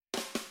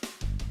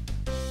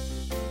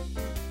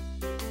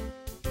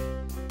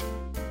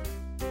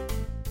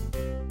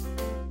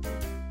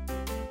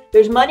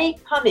There's money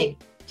coming.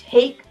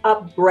 Take a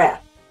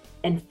breath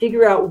and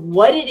figure out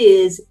what it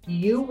is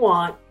you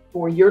want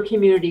for your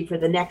community for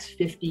the next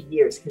 50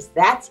 years, because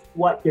that's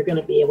what you're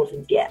going to be able to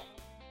get.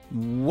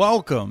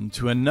 Welcome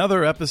to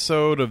another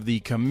episode of the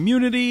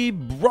Community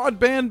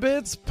Broadband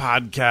Bits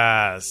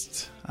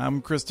podcast.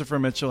 I'm Christopher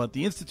Mitchell at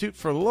the Institute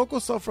for Local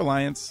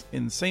Self-Reliance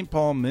in St.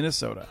 Paul,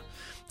 Minnesota.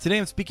 Today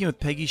I'm speaking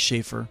with Peggy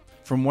Schaefer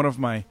from one of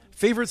my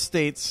favorite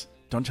states,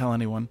 don't tell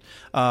anyone,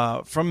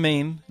 from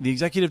Maine, the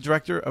executive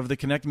director of the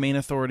Connect Maine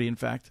Authority, in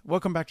fact.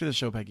 Welcome back to the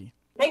show, Peggy.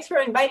 Thanks for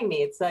inviting me.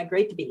 It's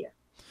great to be here.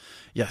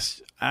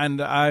 Yes, and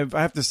I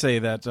have to say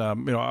that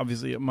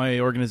obviously my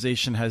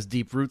organization has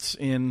deep roots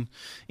in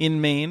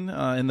Maine,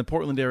 in the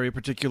Portland area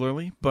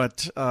particularly.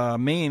 But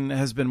Maine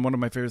has been one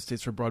of my favorite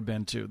states for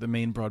broadband too. The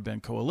Maine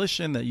Broadband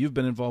Coalition that you've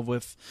been involved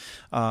with,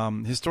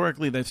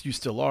 historically that you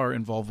still are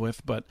involved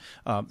with. But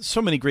so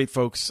many great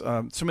folks,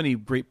 so many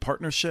great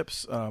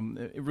partnerships,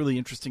 really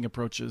interesting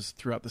approaches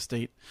throughout the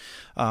state.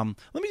 Let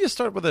me just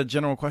start with a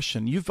general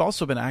question. You've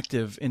also been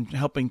active in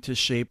helping to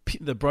shape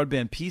the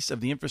broadband piece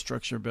of the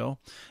infrastructure bill.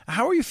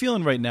 How are you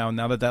feeling right now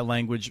that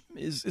language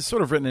is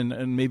sort of written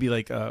in maybe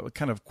like a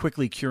kind of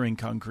quickly curing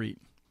concrete?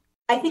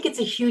 I think it's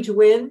a huge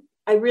win.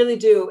 I really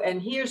do.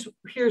 And here's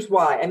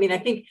why. I mean, I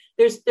think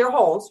there are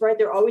holes, right?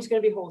 There are always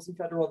going to be holes in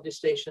federal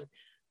legislation.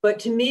 But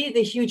to me,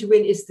 the huge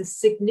win is the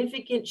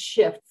significant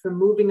shift from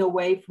moving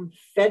away from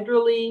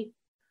federally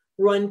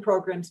run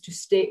programs to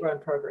state-run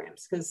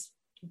programs. Because,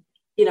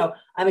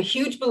 I'm a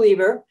huge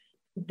believer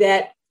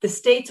that the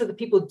states are the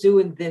people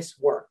doing this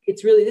work.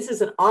 This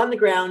is an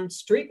on-the-ground,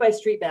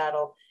 street-by-street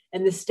battle,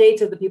 and the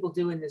states are the people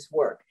doing this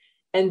work.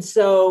 And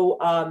so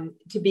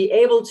to be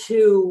able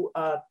to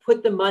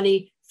put the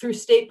money through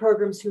state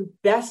programs who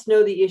best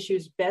know the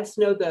issues, best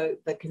know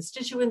the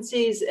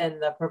constituencies and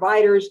the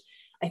providers,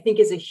 I think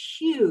is a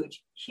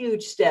huge,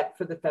 huge step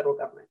for the federal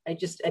government. I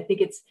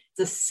think it's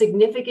a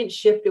significant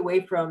shift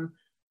away from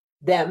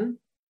them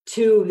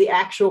to the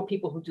actual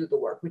people who do the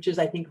work, which is,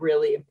 I think,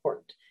 really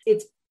important.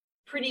 It's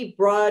pretty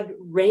broad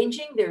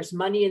ranging. There's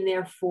money in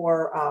there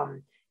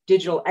for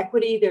digital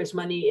equity. There's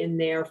money in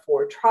there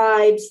for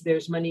tribes.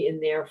 There's money in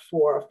there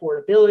for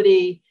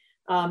affordability.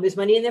 There's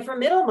money in there for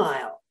middle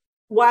mile.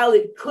 While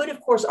it could,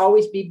 of course,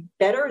 always be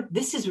better,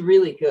 this is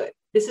really good.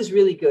 This is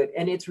really good.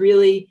 And it's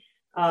really,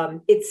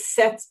 it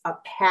sets a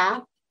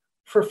path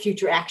for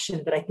future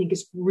action that I think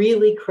is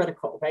really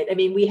critical, right? I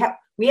mean, we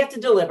have to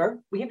deliver.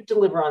 We have to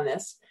deliver on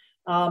this.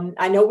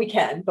 I know we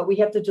can, but we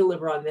have to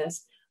deliver on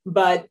this.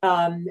 But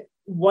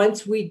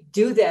once we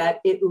do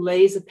that, it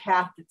lays a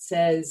path that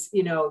says,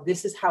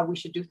 this is how we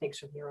should do things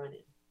from here on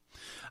in.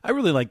 I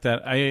really like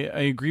that. I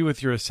agree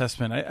with your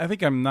assessment. I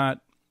think I'm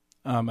not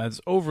as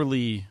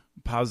overly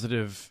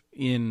positive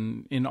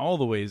in all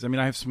the ways. I mean,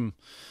 I have some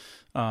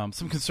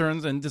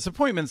concerns and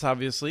disappointments,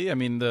 obviously. I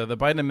mean, the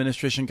Biden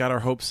administration got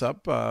our hopes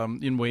up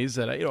in ways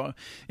that,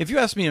 if you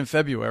asked me in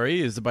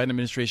February, is the Biden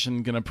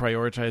administration going to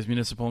prioritize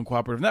municipal and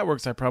cooperative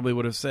networks? I probably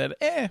would have said,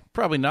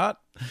 probably not.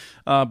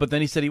 But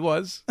then he said he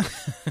was.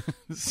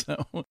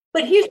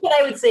 But here's what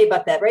I would say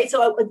about that, right?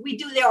 So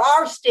there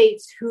are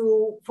states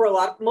who, for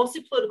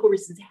mostly political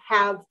reasons,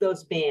 have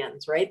those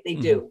bans, right? They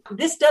do.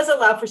 This does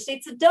allow for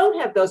states that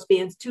don't have those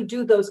bans to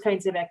do those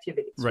kinds of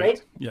activities,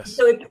 right? Yes.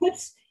 So it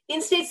puts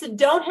in states that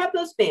don't have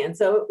those bans.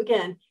 So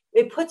again,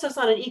 it puts us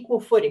on an equal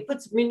footing,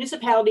 puts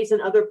municipalities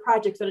and other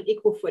projects on an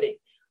equal footing,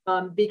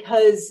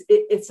 because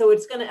it's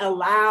going to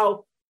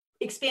allow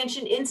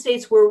expansion in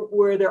states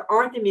where there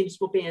aren't the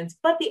municipal bans.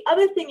 But the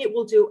other thing it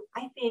will do,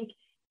 I think,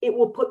 it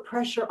will put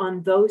pressure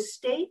on those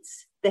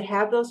states that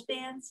have those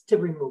bans to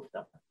remove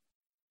them.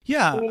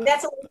 Yeah. I mean,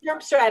 that's a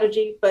long-term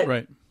strategy, but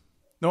right.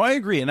 No, I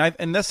agree,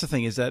 and that's the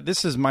thing is that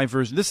this is my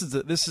version. This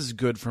is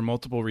good for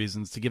multiple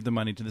reasons to give the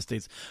money to the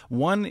states.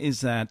 One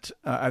is that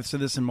I've said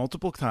this in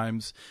multiple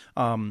times.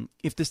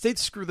 If the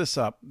states screw this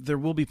up, there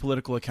will be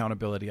political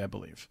accountability, I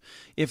believe.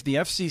 If the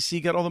FCC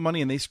got all the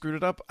money and they screwed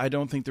it up, I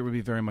don't think there would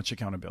be very much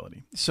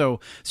accountability. So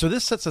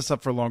this sets us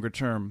up for longer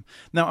term.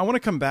 Now, I want to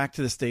come back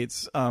to the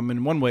states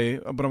in one way,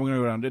 but I'm going to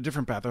go down a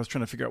different path. I was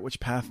trying to figure out which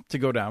path to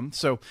go down.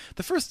 So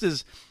the first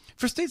is,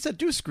 for states that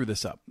do screw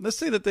this up, let's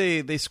say that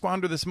they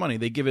squander this money,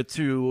 they give it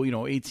to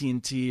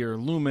AT&T or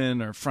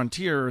Lumen or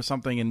Frontier or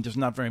something, and just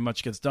not very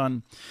much gets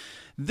done.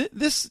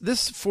 This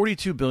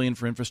 $42 billion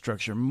for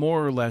infrastructure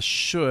more or less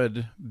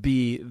should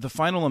be the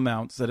final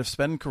amounts that, if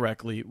spent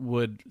correctly,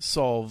 would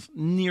solve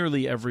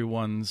nearly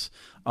everyone's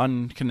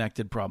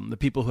unconnected problem, the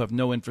people who have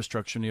no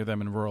infrastructure near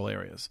them in rural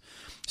areas.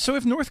 So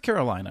if North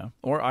Carolina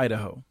or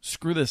Idaho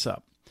screw this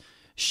up,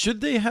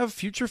 should they have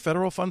future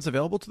federal funds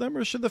available to them,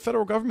 or should the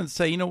federal government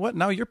say, you know what,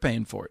 now you're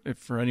paying for it,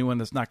 for anyone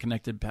that's not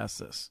connected past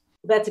this?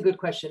 That's a good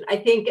question. I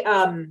think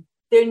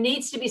there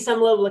needs to be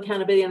some level of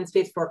accountability on the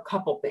states for a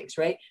couple things,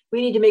 right?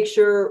 We need to make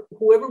sure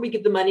whoever we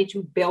give the money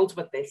to builds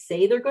what they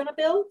say they're going to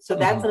build. So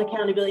that's an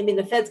accountability. I mean,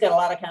 the Fed's got a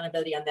lot of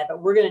accountability on that,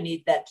 but we're going to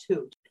need that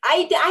too.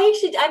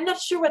 I'm not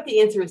sure what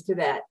the answer is to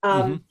that.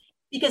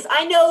 Because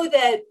I know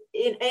that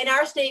in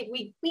our state,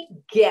 we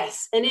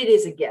guess, and it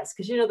is a guess,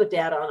 because the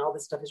data on all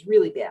this stuff is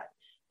really bad.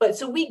 But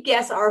so we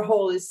guess our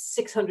hole is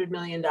 $600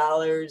 million.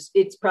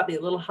 It's probably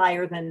a little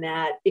higher than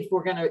that. If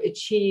we're going to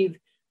achieve,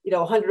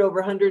 100 over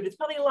 100, it's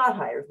probably a lot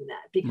higher than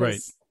that,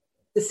 because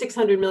the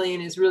 600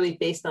 million is really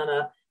based on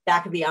a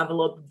back of the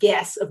envelope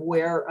guess of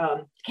where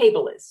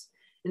cable is.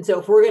 And so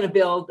if we're going to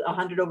build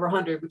 100 over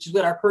 100, which is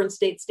what our current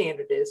state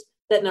standard is,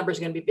 that number is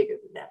going to be bigger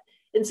than that.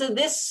 And so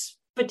this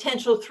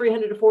potential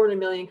 300 to 400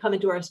 million come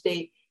into our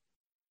state.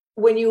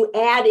 When you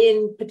add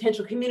in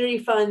potential community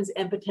funds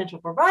and potential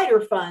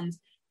provider funds,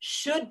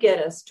 should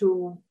get us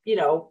to,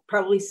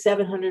 probably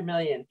 700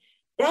 million.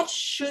 That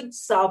should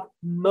solve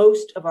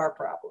most of our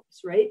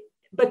problems, right?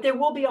 But there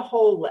will be a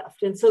hole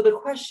left. And so the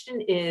question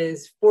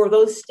is, for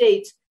those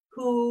states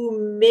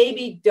who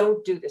maybe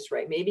don't do this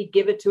right, maybe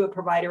give it to a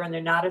provider and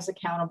they're not as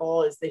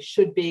accountable as they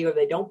should be, or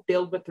they don't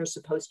build what they're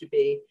supposed to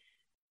be,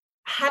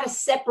 how to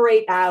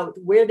separate out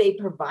where they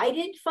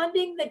provided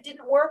funding that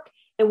didn't work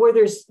and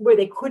where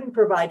they couldn't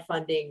provide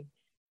funding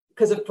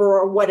because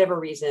for whatever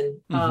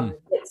reason, that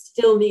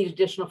still need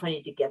additional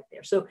funding to get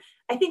there. So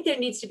I think there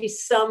needs to be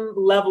some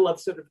level of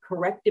sort of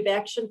corrective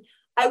action.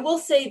 I will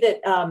say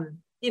that,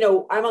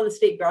 I'm on the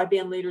State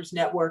Broadband Leaders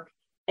Network,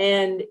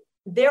 and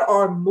there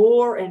are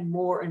more and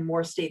more and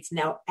more states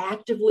now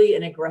actively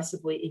and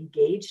aggressively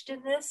engaged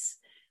in this.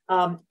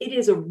 It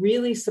is a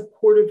really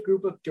supportive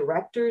group of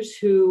directors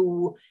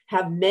who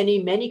have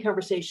many, many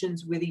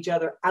conversations with each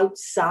other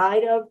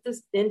outside of the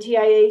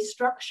NTIA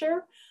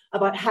structure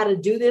about how to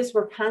do this.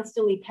 We're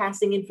constantly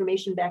passing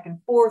information back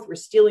and forth. We're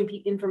stealing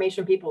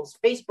information from people's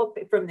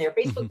from their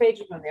Facebook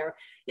pages, from their,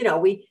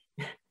 we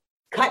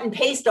cut and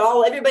paste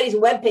everybody's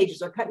web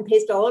pages are cut and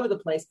paste all over the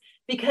place,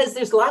 because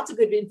there's lots of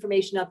good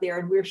information out there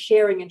and we're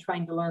sharing and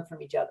trying to learn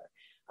from each other.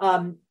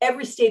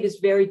 Every state is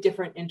very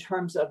different in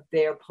terms of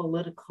their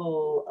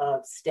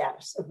political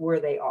status of where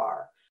they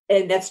are.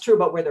 And that's true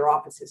about where their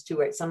office is too,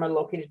 right? Some are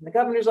located in the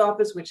governor's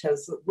office, which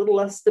has a little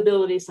less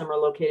stability. Some are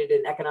located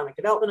in economic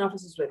development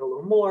offices, with a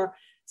little more.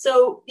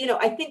 So,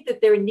 I think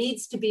that there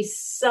needs to be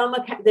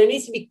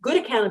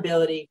good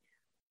accountability,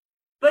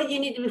 but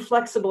you need to be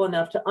flexible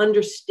enough to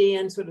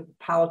understand sort of the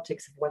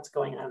politics of what's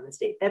going on in the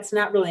state. That's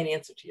not really an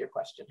answer to your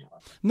question,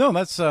 however. No,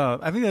 that's.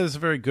 I think that is a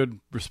very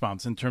good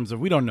response in terms of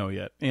we don't know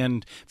yet.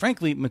 And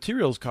frankly,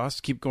 materials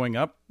costs keep going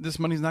up. This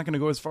money's not going to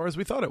go as far as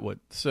we thought it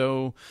would.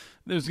 So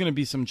there's going to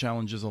be some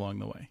challenges along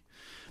the way.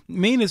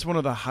 Maine is one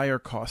of the higher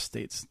cost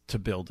states to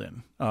build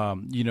in.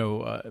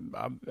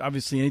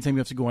 Obviously, anytime you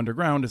have to go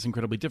underground, it's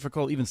incredibly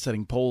difficult. Even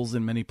setting poles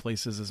in many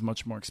places is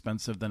much more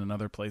expensive than in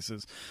other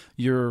places.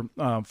 Your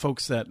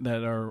folks that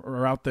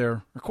are out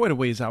there are quite a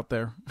ways out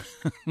there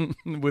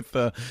with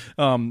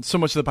so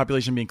much of the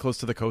population being close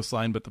to the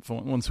coastline, but the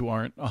ones who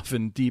aren't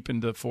often deep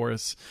into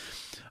forests.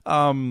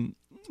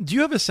 Do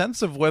you have a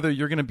sense of whether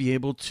you're going to be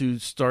able to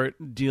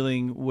start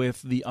dealing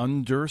with the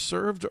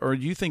underserved, or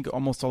do you think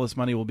almost all this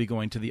money will be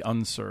going to the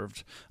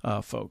unserved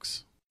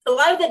folks? A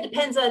lot of that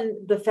depends on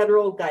the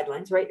federal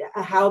guidelines, right?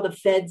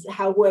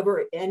 How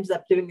whoever ends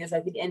up doing this,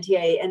 I think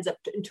NTIA ends up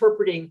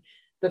interpreting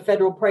the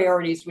federal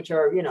priorities, which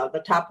are,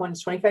 the top one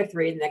is 25.3, and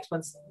the next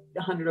one's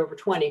 100 over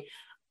 20.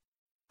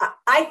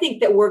 I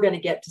think that we're going to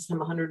get to some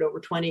 100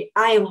 over 20.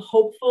 I am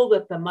hopeful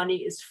that the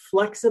money is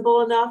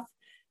flexible enough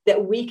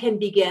that we can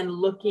begin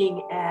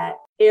looking at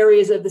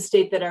areas of the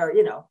state that are,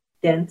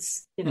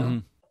 dense,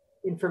 in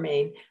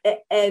Maine,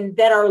 and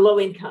that are low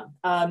income.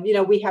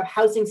 We have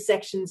housing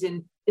sections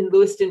in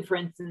Lewiston, for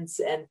instance,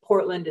 and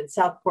Portland and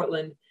South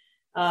Portland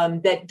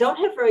that don't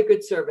have very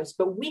good service,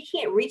 but we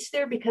can't reach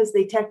there because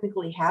they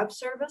technically have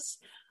service.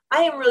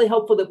 I am really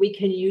hopeful that we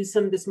can use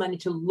some of this money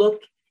to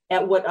look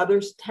at what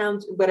other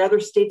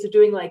states are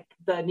doing, like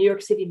the New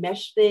York City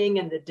mesh thing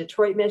and the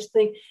Detroit mesh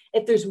thing.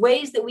 If there's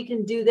ways that we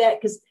can do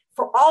that, because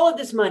for all of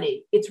this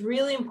money, it's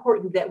really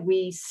important that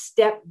we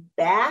step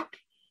back.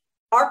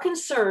 Our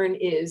concern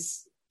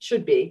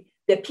should be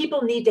that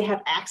people need to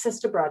have access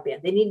to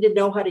broadband. They need to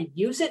know how to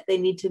use it. They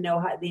need to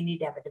have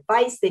a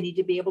device. They need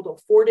to be able to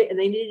afford it. And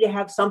they need to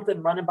have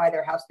something running by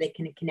their house they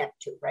can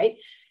connect to, right?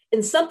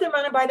 And something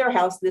running by their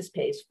house, this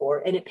pays for,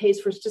 and it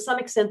pays for, to some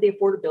extent, the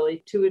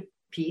affordability to a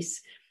piece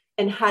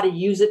and how to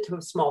use it to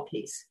a small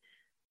piece.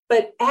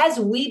 But as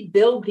we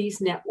build these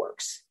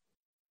networks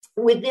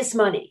with this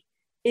money,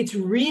 it's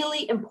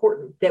really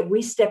important that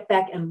we step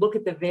back and look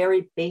at the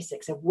very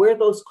basics of where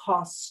those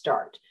costs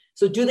start.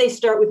 So do they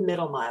start with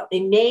middle mile?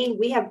 In Maine,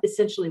 we have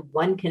essentially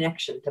one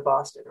connection to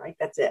Boston, right?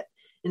 That's it.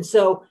 And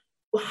so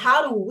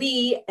how do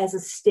we as a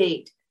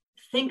state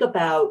think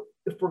about,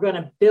 if we're going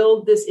to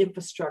build this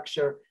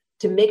infrastructure,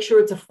 to make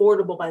sure it's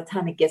affordable by the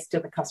time it gets to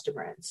the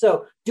customer end?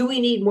 So do we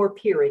need more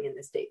peering in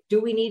the state?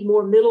 Do we need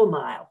more middle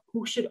mile?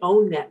 Who should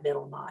own that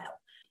middle mile?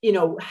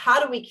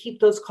 How do we keep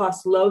those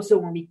costs low so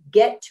when we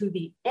get to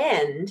the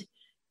end,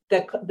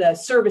 the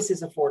service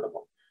is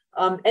affordable?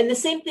 And the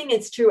same thing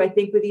is true, I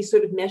think, with these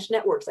sort of mesh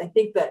networks. I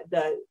think that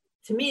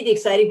to me, the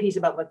exciting piece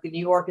about like the New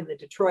York and the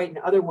Detroit and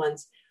other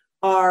ones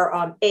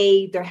are,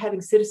 they're having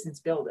citizens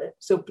build it.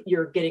 So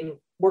you're getting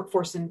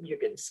workforce and you're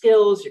getting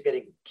skills, you're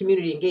getting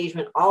community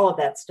engagement, all of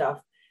that stuff.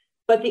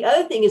 But the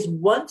other thing is,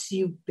 once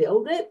you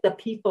build it, the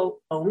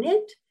people own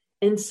it.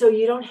 And so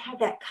you don't have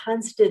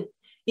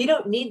you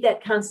don't need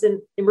that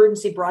constant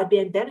emergency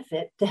broadband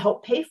benefit to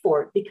help pay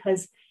for it,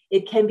 because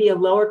it can be a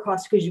lower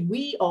cost because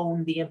we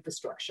own the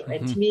infrastructure. Mm-hmm.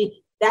 And to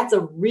me, that's a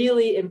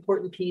really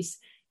important piece.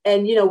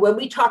 And, when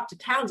we talk to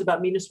towns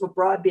about municipal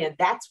broadband,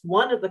 that's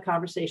one of the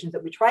conversations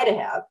that we try to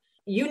have.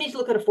 You need to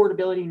look at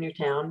affordability in your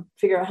town,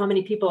 figure out how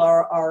many people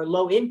are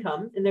low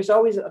income, and there's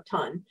always a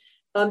ton.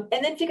 And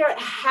then figure out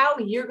how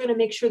you're going to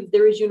make sure that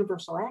there is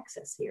universal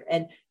access here.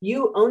 And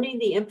you owning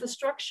the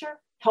infrastructure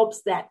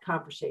helps that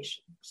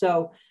conversation.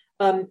 So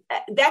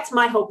that's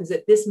my hope, is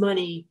that this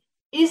money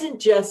isn't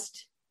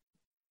just,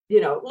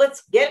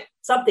 let's get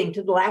something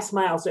to the last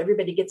mile so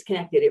everybody gets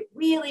connected. It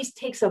really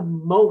takes a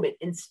moment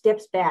and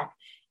steps back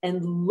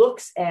and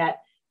looks at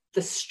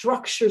the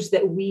structures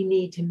that we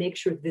need to make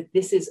sure that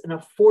this is an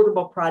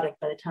affordable product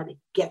by the time it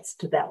gets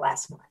to that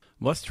last mile.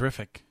 Well, that's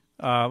terrific.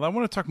 I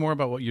want to talk more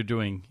about what you're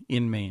doing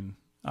in Maine.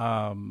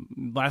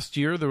 Last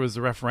year, there was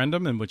a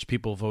referendum in which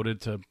people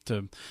voted to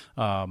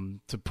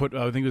put,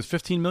 I think it was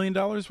 $15 million,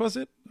 was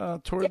it,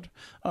 toward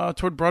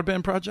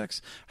broadband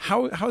projects.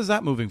 How is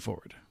that moving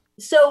forward?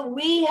 So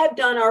we have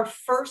done our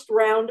first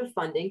round of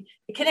funding.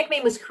 Connect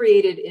Maine was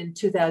created in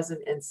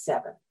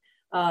 2007.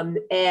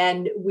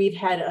 And we've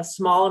had a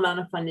small amount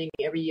of funding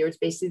every year. It's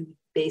basically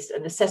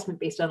an assessment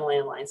based on a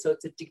landline. So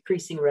it's a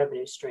decreasing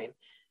revenue stream.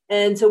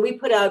 And so we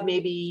put out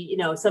maybe,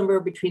 somewhere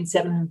between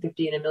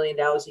 $750,000 and $1 million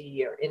a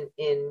year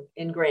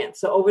in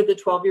grants. So over the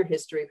 12-year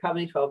history,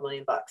 probably $12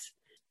 million.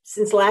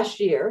 Since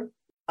last year,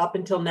 up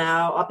until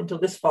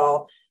this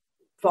fall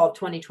of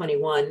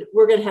 2021,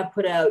 we're going to have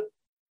put out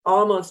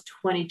almost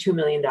 $22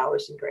 million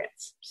in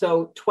grants.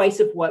 So twice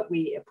of what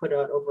we have put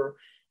out over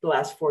the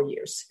last 4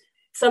 years.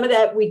 Some of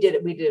that we did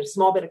a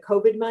small bit of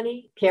COVID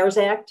money, CARES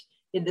Act.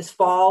 In this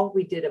fall,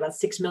 we did about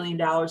 $6 million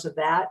of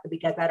that. We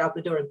got that out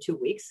the door in 2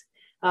 weeks.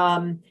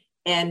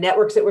 And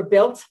networks that were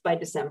built by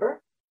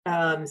December.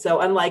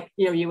 So unlike,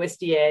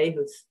 USDA,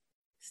 who's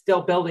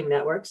still building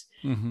networks.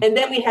 Mm-hmm. And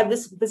then we have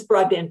this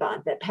broadband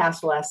bond that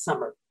passed last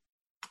summer.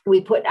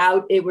 We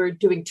we're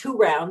doing 2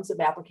 rounds of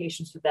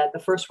applications for that. The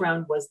first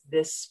round was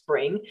this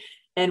spring,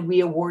 and we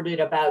awarded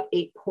about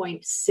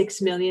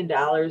 $8.6 million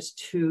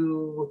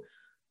to,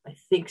 I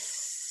think,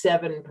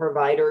 7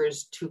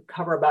 providers to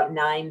cover about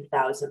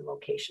 9,000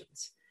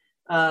 locations.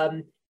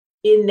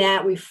 In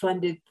that, we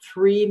funded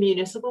 3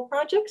 municipal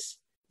projects.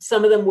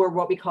 Some of them were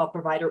what we call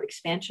provider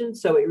expansion.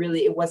 So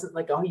it wasn't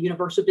like a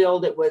universal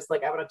build. It was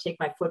like, I want to take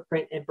my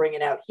footprint and bring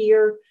it out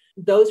here.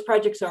 Those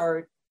projects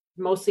are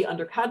mostly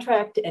under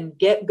contract and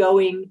get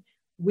going.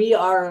 We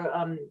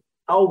are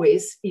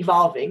always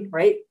evolving,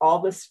 right? All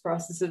this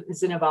process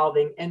is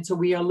evolving. And so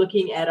we are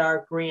looking at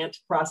our grant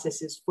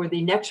processes for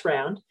the next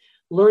round,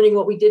 learning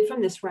what we did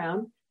from this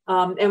round.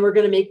 And we're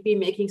going to be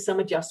making some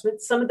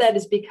adjustments. Some of that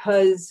is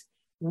because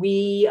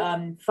we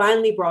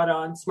finally brought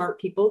on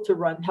smart people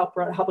to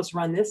help us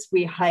run this.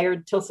 We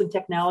hired Tilson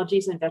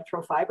Technologies and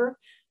Vetro Fiber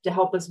to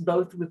help us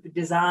both with the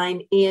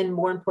design and,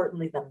 more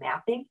importantly, the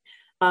mapping.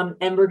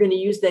 And we're going to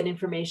use that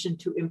information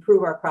to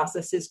improve our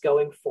processes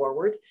going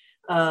forward,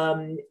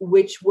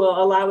 which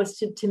will allow us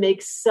to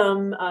make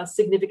some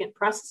significant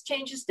process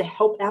changes to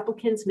help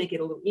applicants, make it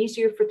a little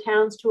easier for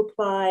towns to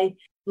apply.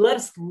 Let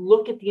us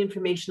look at the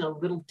information a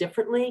little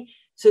differently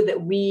so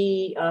that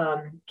we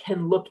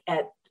can look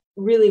at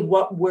really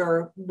what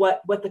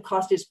the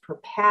cost is per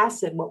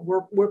pass and what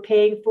we're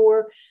paying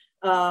for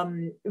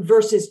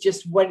versus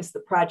just what is the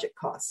project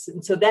costs.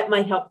 And so that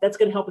might help. That's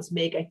going to help us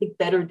make, I think,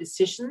 better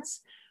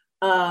decisions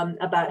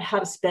about how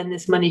to spend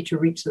this money to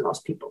reach the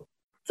most people.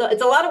 So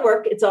it's a lot of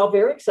work. It's all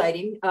very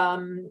exciting.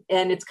 And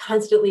it's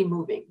constantly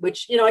moving,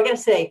 which, I got to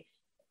say,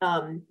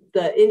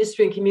 the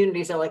industry and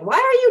communities are like, why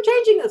are you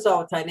changing this all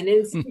the time? And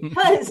it's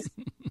because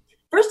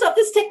first off,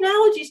 this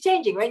technology is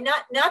changing, right?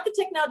 Not the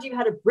technology of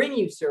how to bring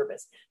you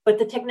service, but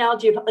the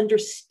technology of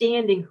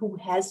understanding who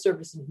has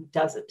service and who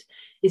doesn't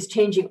is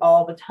changing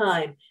all the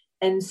time.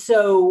 And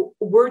so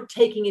we're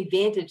taking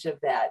advantage of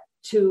that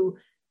to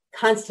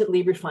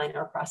constantly refine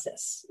our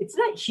process. It's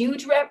not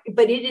huge,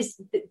 but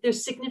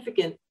there's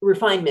significant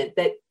refinement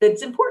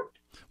that's important.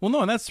 Well,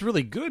 no, and that's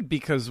really good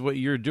because what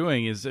you're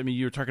doing is,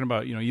 you're talking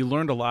about, you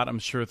learned a lot, I'm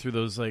sure, through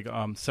those like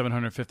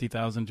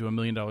 $750,000 to $1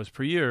 million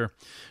per year.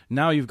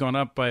 Now you've gone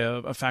up by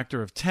a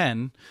factor of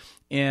 10,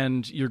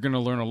 and you're going to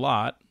learn a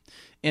lot.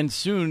 And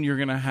soon you're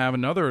going to have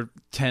another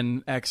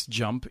 10x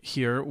jump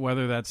here,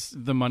 whether that's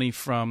the money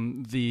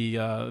from the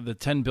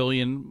 $10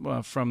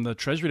 billion from the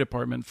Treasury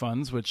Department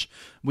funds, which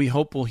we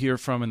hope we'll hear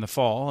from in the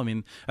fall.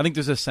 I think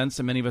there's a sense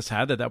that many of us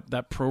had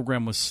that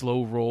program was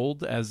slow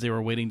rolled as they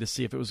were waiting to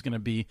see if it was going to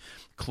be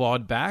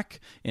clawed back.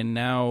 And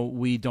now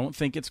we don't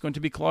think it's going to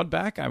be clawed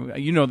back.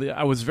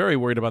 I was very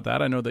worried about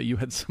that. I know that you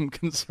had some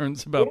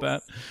concerns about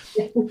that.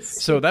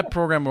 So that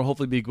program will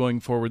hopefully be going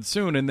forward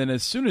soon. And then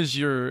as soon as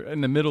you're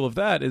in the middle of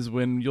that is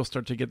when you'll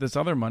start to get this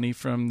other money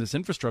from this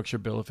infrastructure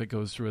bill if it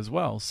goes through as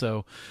well.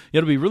 So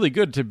it'll be really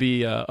good to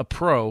be a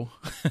pro,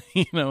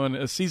 and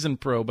a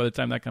seasoned pro by the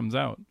time that comes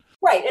out.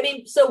 Right. I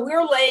mean, so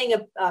we're laying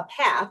a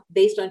path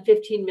based on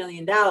 $15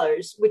 million,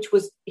 which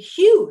was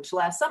huge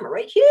last summer,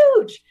 right?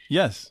 Huge.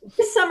 Yes.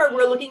 This summer,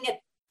 we're looking at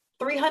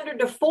 $300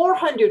 to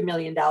 $400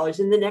 million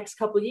in the next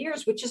couple of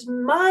years, which is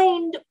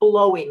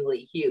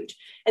mind-blowingly huge.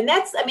 And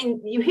that's, I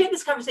mean, you hear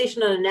this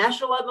conversation on a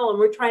national level, and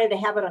we're trying to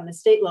have it on the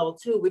state level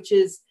too, which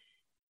is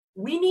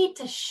we need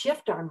to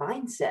shift our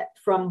mindset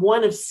from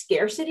one of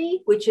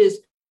scarcity, which is,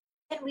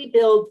 can we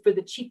build for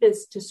the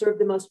cheapest to serve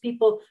the most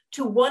people,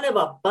 to one of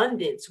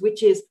abundance,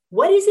 which is,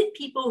 what is it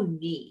people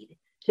need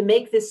to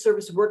make this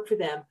service work for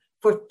them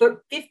for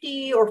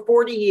 50 or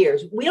 40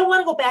 years? We don't want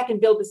to go back and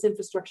build this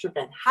infrastructure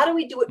again. How do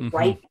we do it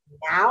right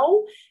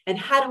now? And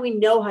how do we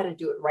know how to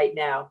do it right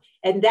now?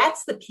 And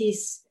that's the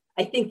piece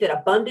I think that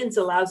abundance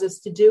allows us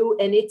to do.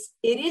 And it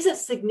is a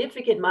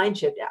significant mind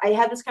shift. I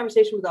have this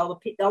conversation with all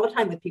the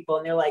time with people,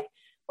 and they're like,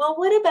 well,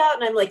 what about,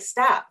 and I'm like,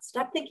 stop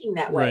thinking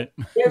that way.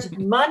 Right. There's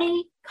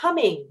money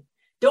coming.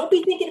 Don't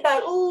be thinking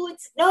about,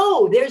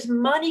 there's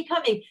money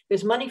coming.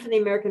 There's money from the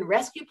American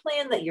Rescue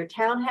Plan that your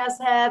town has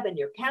and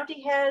your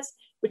county has,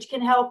 which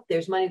can help.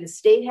 There's money the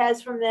state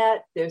has from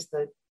that. There's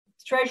the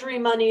treasury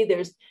money.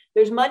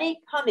 There's money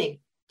coming.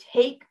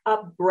 Take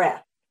a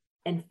breath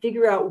and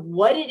figure out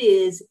what it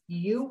is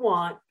you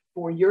want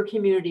for your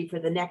community for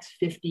the next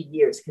 50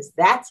 years, because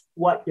that's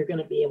what you're going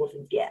to be able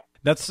to get.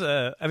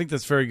 I think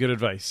that's very good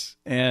advice.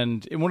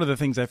 And one of the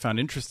things I found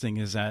interesting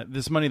is that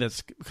this money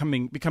that's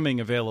becoming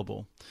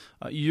available,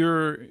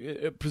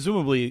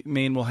 presumably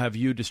Maine will have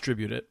you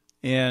distribute it.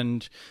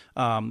 And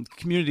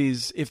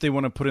communities, if they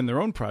want to put in their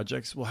own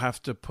projects, will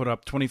have to put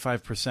up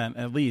 25%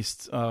 at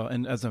least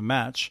and as a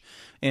match.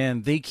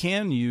 And they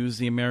can use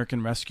the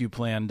American Rescue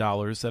Plan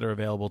dollars that are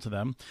available to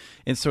them.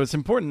 And so it's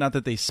important not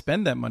that they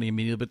spend that money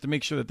immediately, but to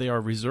make sure that they are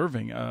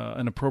reserving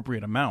an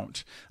appropriate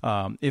amount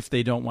if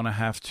they don't want to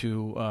have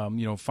to,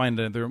 find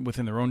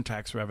within their own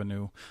tax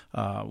revenue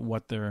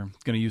what they're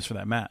going to use for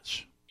that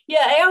match.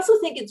 Yeah, I also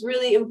think it's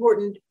really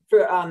important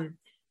for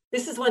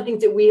this is one thing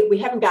that we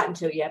haven't gotten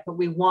to yet, but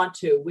we want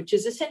to, which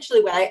is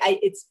essentially what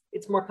it's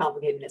more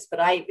complicated than this, but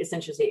I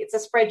essentially say it's a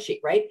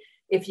spreadsheet, right?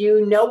 If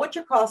you know what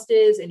your cost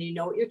is and you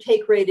know what your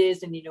take rate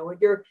is and you know what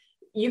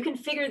you can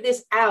figure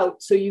this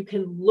out, so you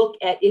can look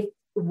at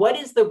what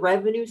is the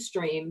revenue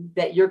stream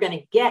that you're going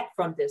to get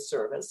from this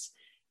service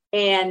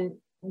and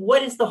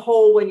what is the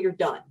whole when you're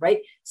done, right?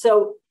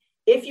 So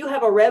if you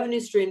have a revenue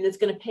stream that's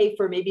going to pay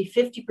for maybe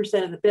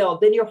 50% of the bill,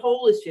 then your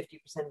whole is 50%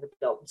 of the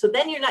bill. So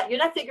then you're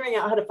not figuring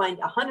out how to find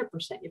 100%.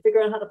 You're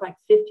figuring out how to find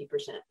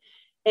 50%.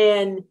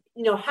 And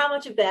how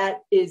much of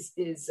that is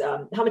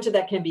how much of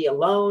that can be a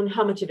loan,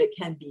 how much of it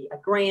can be a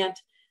grant,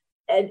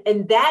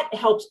 and that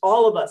helps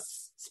all of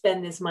us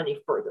spend this money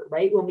further,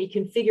 right? When we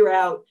can figure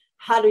out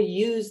how to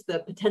use the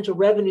potential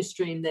revenue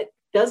stream that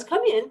does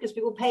come in, because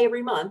people pay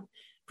every month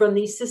from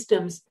these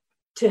systems,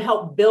 to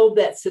help build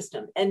that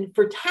system. And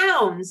for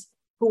towns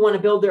who want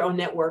to build their own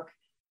network,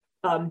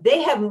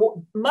 they have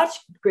much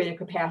greater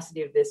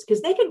capacity of this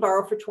because they can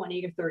borrow for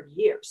 20 or 30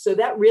 years. So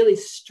that really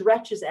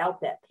stretches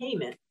out that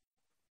payment.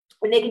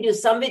 And they can do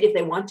some of it if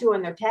they want to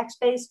on their tax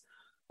base,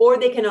 or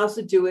they can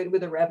also do it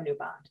with a revenue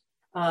bond.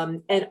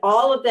 And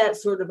all of that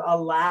sort of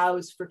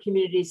allows for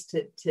communities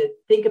to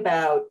think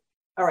about,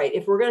 all right,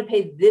 if we're going to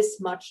pay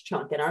this much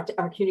chunk and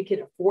our community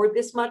can afford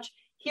this much,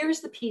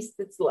 here's the piece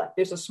that's left.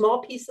 There's a small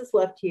piece that's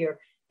left here.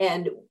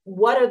 And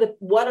what are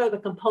the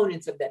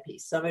components of that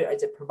piece?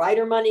 Is it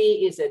provider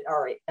money? Is it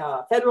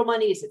federal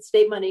money? Is it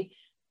state money?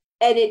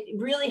 And it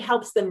really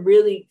helps them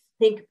really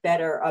think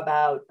better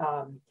about,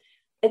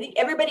 I think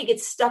everybody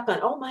gets stuck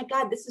on, oh my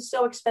God, this is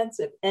so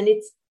expensive. And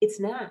it's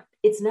not.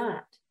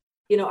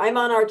 I'm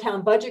on our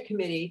town budget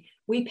committee.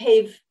 We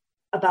pave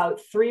about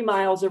 3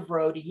 miles of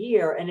road a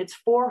year, and it's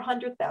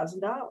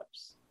 $400,000.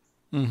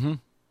 Mm-hmm.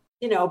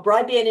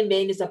 Broadband in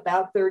Maine is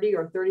about $30,000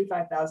 or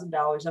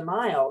 $35,000 a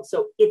mile,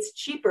 so it's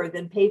cheaper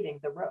than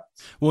paving the roads.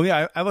 Well,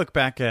 yeah, I look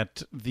back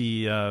at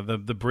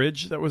the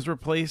bridge that was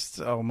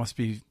replaced. Oh, must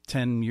be 8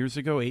 years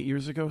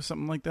ago,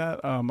 something like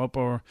that. Up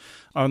or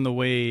on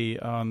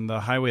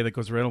the highway that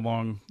goes right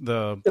along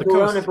the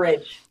Verona coast.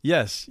 Bridge.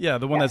 Yes, yeah,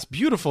 the one that's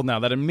beautiful now.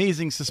 That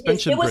amazing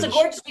suspension bridge. It was a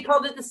gorgeous. We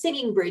called it the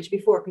singing bridge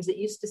before because it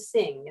used to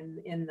sing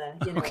in the.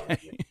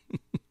 Okay.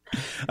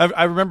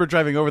 I remember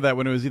driving over that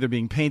when it was either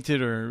being painted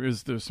or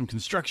there was some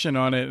construction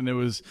on it, and it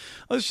was,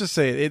 let's just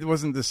say, it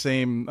wasn't the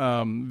same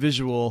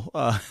visual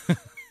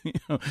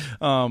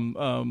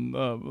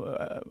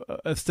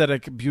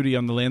aesthetic beauty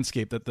on the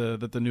landscape that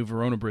the new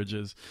Verona Bridge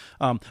is.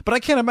 But I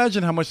can't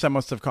imagine how much that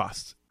must have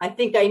cost. I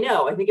think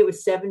it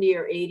was $70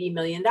 or $80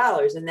 million,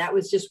 and that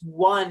was just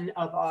one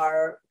of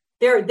our.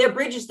 There are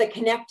bridges that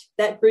connect.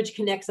 That bridge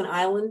connects an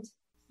island.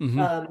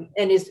 Mm-hmm.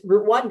 And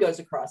Route 1 goes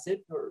across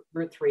it, or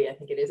Route 3, I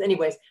think it is.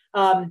 Anyways,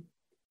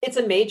 it's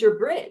a major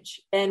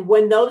bridge. And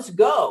when those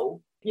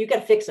go, you got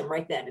to fix them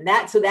right then. And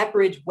that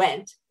bridge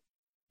went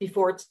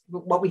before it's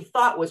what we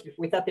thought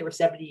they were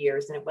 70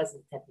 years, and it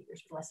wasn't 70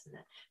 years, it was less than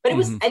that. But it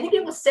was, I think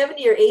it was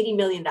 $70 or $80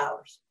 million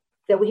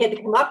that we had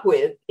to come up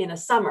with in a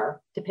summer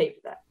to pay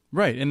for that.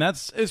 Right, and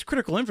it's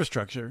critical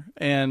infrastructure.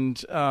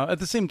 And at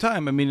the same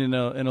time, I mean, in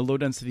a low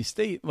density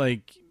state,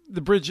 like the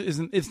bridge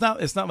it's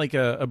not like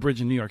a bridge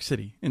in New York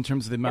City in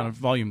terms of the amount of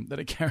volume that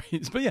it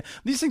carries. But yeah,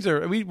 these things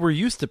we're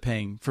used to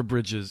paying for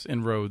bridges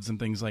and roads and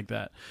things like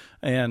that.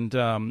 And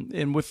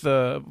with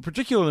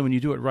particularly when you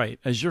do it right,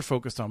 as you're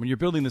focused on, when you're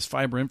building this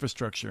fiber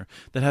infrastructure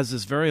that has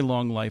this very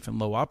long life and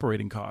low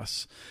operating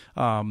costs,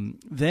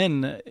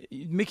 then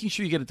making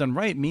sure you get it done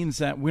right means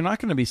that we're not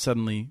going to be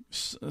suddenly,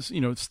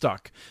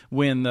 stuck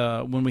when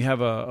we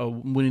have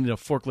we need a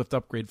forklift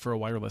upgrade for a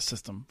wireless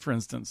system, for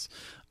instance.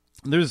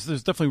 There's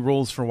definitely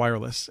roles for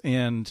wireless,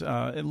 and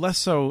less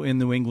so in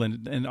New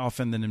England, and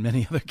often than in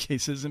many other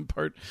cases, in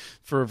part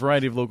for a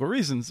variety of local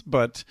reasons.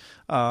 But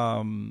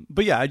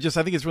yeah, I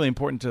think it's really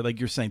important to, like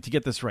you're saying, to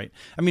get this right.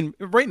 I mean,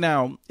 right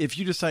now, if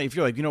you're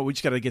like, we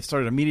just got to get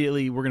started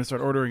immediately, we're going to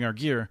start ordering our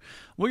gear.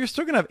 Well, you're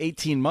still going to have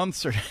 18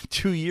 months or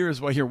 2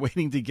 years while you're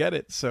waiting to get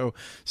it. So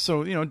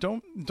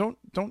don't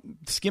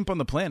skimp on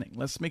the planning.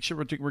 Let's make sure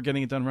we're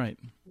getting it done right.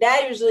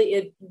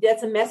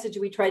 That's a message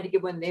we tried to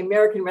give when the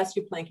American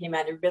Rescue Plan came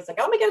out. Everybody's like,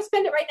 oh my God,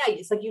 spend it right now.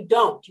 It's like, you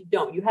don't.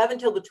 You have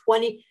until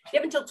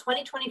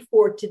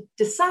 2024 to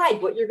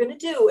decide what you're going to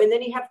do. And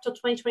then you have until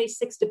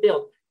 2026 to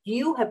build.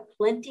 You have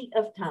plenty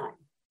of time.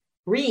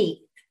 Breathe,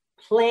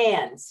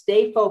 plan,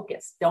 stay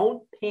focused.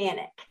 Don't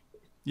panic.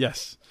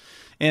 Yes.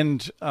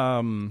 And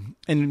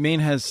Maine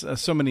has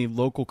so many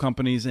local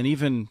companies, and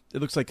even it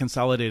looks like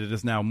Consolidated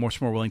is now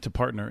much more willing to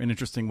partner in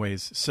interesting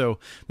ways. So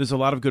there's a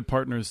lot of good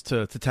partners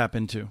to tap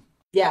into.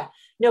 Yeah,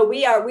 no,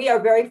 we are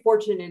very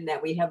fortunate in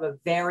that we have a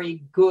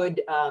very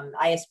good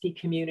ISP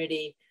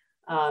community,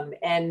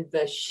 and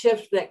the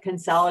shift that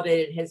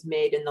Consolidated has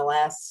made in the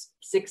last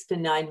 6 to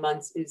 9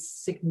 months is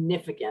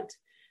significant.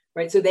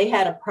 Right. So they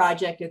had a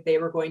project that they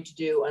were going to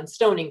do on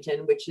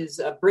Stonington, which is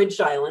a bridged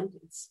island.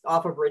 It's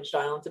off of Bridged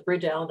Island. It's a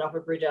bridge island, off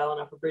of Bridge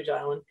Island, off of Bridge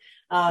Island.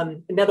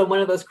 Another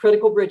one of those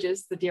critical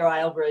bridges, the Deer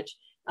Isle Bridge.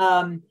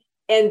 And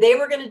they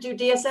were going to do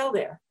DSL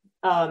there.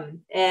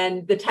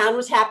 And the town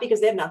was happy because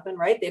they have nothing,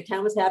 right? The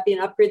town was happy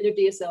and upgraded their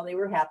DSL. They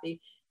were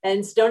happy.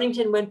 And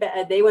Stonington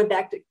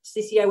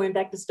CCI went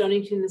back to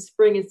Stonington in the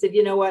spring and said,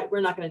 you know what? We're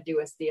not going to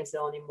do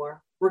DSL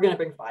anymore. We're going to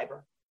bring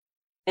fiber.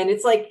 And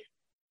it's like,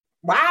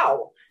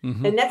 wow.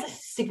 Mm-hmm. And that's a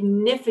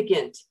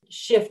significant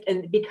shift.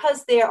 And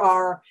because there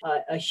are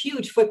a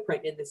huge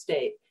footprint in the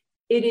state,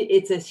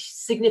 it's a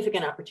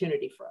significant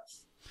opportunity for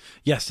us.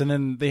 Yes, and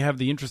then they have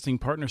the interesting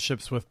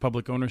partnerships with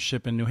public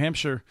ownership in New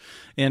Hampshire,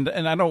 and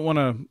I don't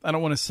want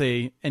to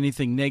say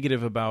anything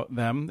negative about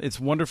them. It's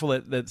wonderful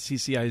that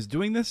CCI is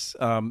doing this.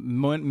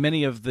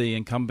 Many of the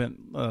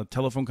incumbent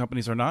telephone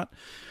companies are not.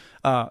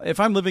 If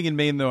I'm living in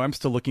Maine, though, I'm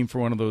still looking for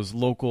one of those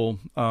local,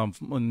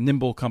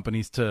 nimble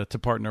companies to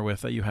partner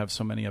with that you have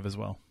so many of as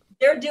well.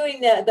 They're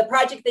doing the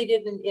project they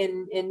did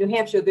in New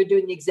Hampshire. They're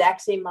doing the exact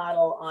same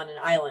model on an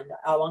island,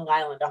 Long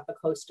Island, off the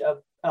coast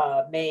of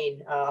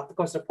Maine, off the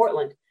coast of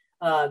Portland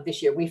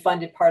this year. We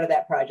funded part of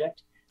that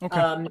project.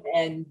 Okay.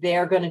 And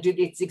they're going to do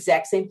the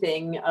exact same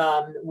thing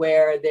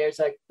where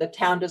the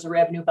town does a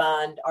revenue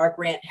bond. Our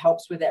grant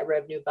helps with that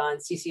revenue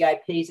bond. CCI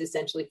pays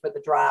essentially for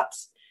the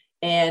drops.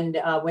 And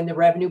when the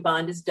revenue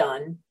bond is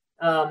done,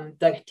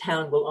 the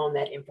town will own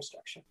that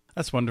infrastructure.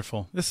 That's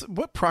wonderful.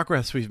 What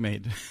progress we've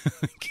made.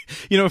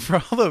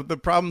 For all the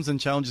problems and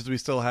challenges we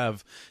still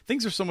have,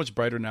 things are so much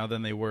brighter now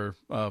than they were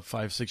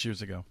 5-6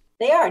 years ago.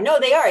 They are. No,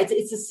 they are.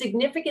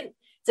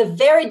 It's a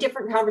very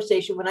different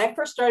conversation. When I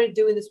first started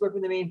doing this work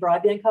with the Maine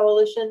Broadband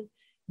Coalition,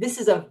 this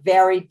is a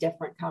very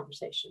different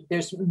conversation.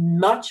 There's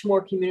much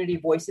more community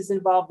voices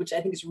involved, which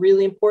I think is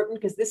really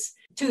important because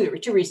two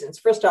reasons.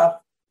 First off,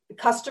 the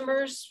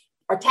customers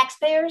are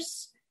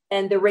taxpayers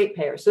and they're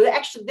ratepayers. So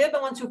they're the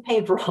ones who are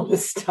paying for all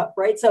this stuff,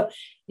 right? So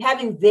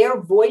having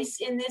their voice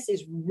in this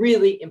is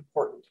really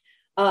important.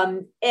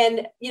 I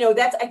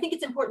think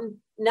it's important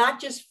not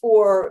just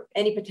for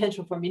any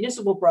potential for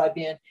municipal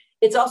broadband,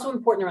 it's also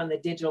important around the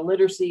digital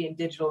literacy and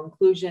digital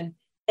inclusion.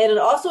 And it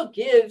also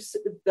gives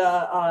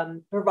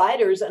the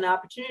providers an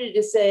opportunity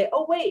to say,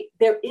 oh, wait,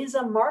 there is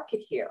a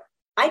market here.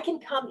 I can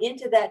come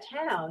into that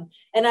town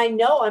and I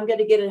know I'm going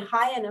to get a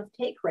high enough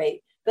take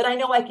rate that I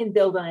know I can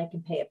build and I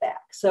can pay it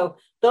back. So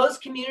those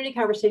community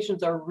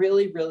conversations are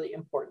really, really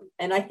important.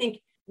 And I think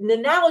the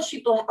knowledge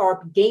people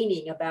are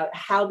gaining about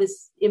how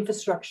this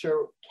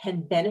infrastructure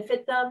can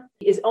benefit them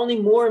is only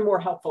more and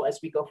more helpful as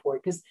we go forward,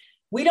 because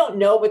we don't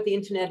know what the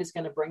internet is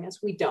going to bring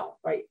us. We don't,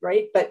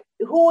 right? But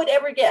who would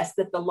ever guess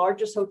that the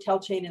largest hotel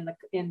chain in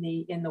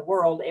the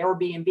world,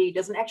 Airbnb,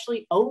 doesn't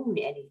actually own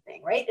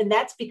anything, right? And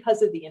that's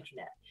because of the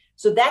internet.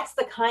 So that's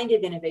the kind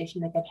of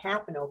innovation that can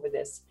happen over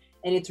this.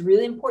 And it's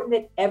really important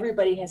that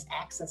everybody has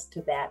access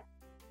to that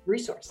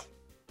resource.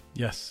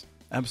 Yes,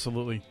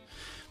 absolutely.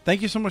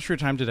 Thank you so much for your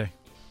time today.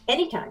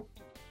 Anytime.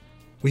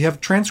 We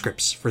have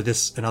transcripts for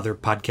this and other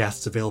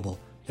podcasts available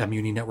at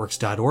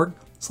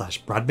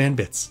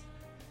muninetworks.org/broadbandbits.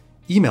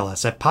 Email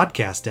us at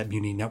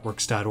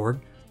podcast@muninetworks.org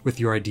with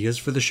your ideas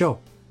for the show.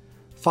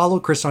 Follow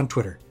Chris on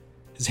Twitter.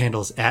 His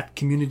handle is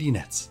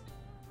 @CommunityNets.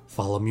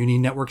 Follow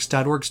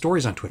muninetworks.org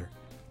stories on Twitter.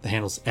 The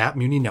handle's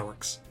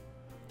 @muninetworks.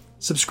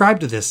 Subscribe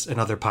to this and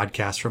other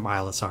podcasts from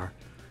ILSR,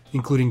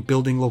 including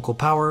Building Local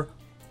Power,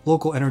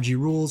 Local Energy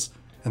Rules,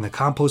 and the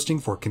Composting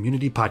for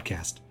Community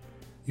podcast.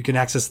 You can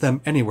access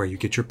them anywhere you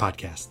get your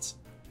podcasts.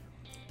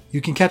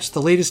 You can catch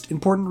the latest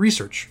important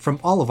research from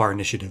all of our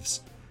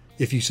initiatives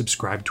if you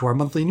subscribe to our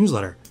monthly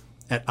newsletter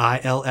at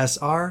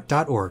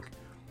ilsr.org.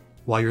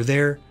 While you're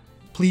there,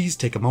 please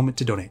take a moment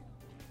to donate.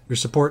 Your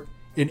support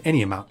in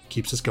any amount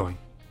keeps us going.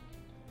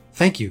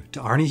 Thank you to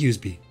Arnie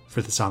Hughesby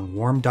for the song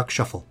Warm Duck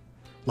Shuffle,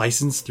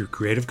 licensed through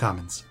Creative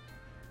Commons.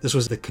 This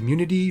was the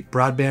Community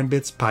Broadband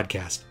Bits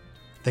podcast.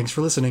 Thanks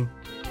for listening.